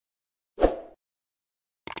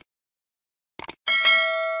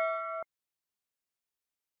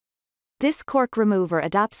This cork remover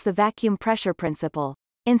adopts the vacuum pressure principle.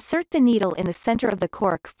 Insert the needle in the center of the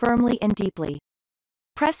cork firmly and deeply.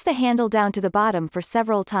 Press the handle down to the bottom for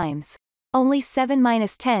several times. Only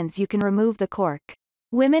 7-10s you can remove the cork.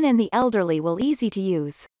 Women and the elderly will easy to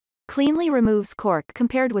use. Cleanly removes cork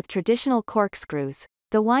compared with traditional corkscrews.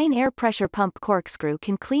 The wine air pressure pump corkscrew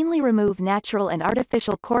can cleanly remove natural and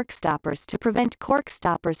artificial cork stoppers to prevent cork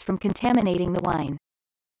stoppers from contaminating the wine.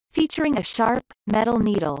 Featuring a sharp, metal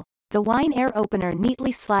needle, the wine air opener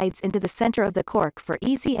neatly slides into the center of the cork for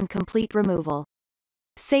easy and complete removal.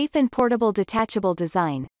 Safe and portable detachable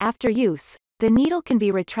design. After use, the needle can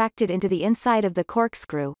be retracted into the inside of the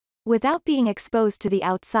corkscrew, without being exposed to the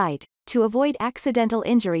outside, to avoid accidental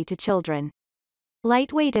injury to children.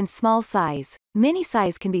 Lightweight and small size. Mini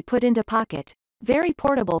size can be put into pocket. Very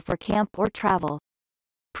portable for camp or travel.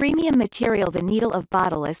 Premium material. The needle of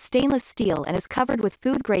bottle is stainless steel and is covered with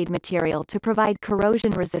food-grade material to provide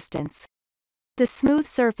corrosion resistance. The smooth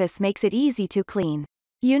surface makes it easy to clean.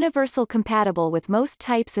 Universal compatible with most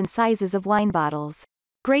types and sizes of wine bottles.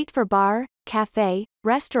 Great for bar, cafe,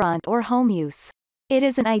 restaurant or home use. It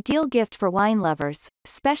is an ideal gift for wine lovers,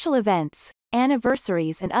 special events,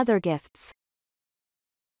 anniversaries and other gifts.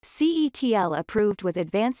 CETL approved with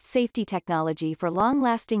advanced safety technology for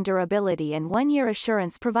long-lasting durability and 1-year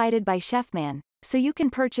assurance provided by Chefman, so you can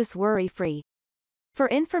purchase worry-free. For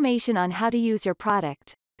information on how to use your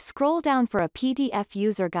product, scroll down for a PDF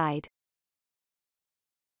user guide.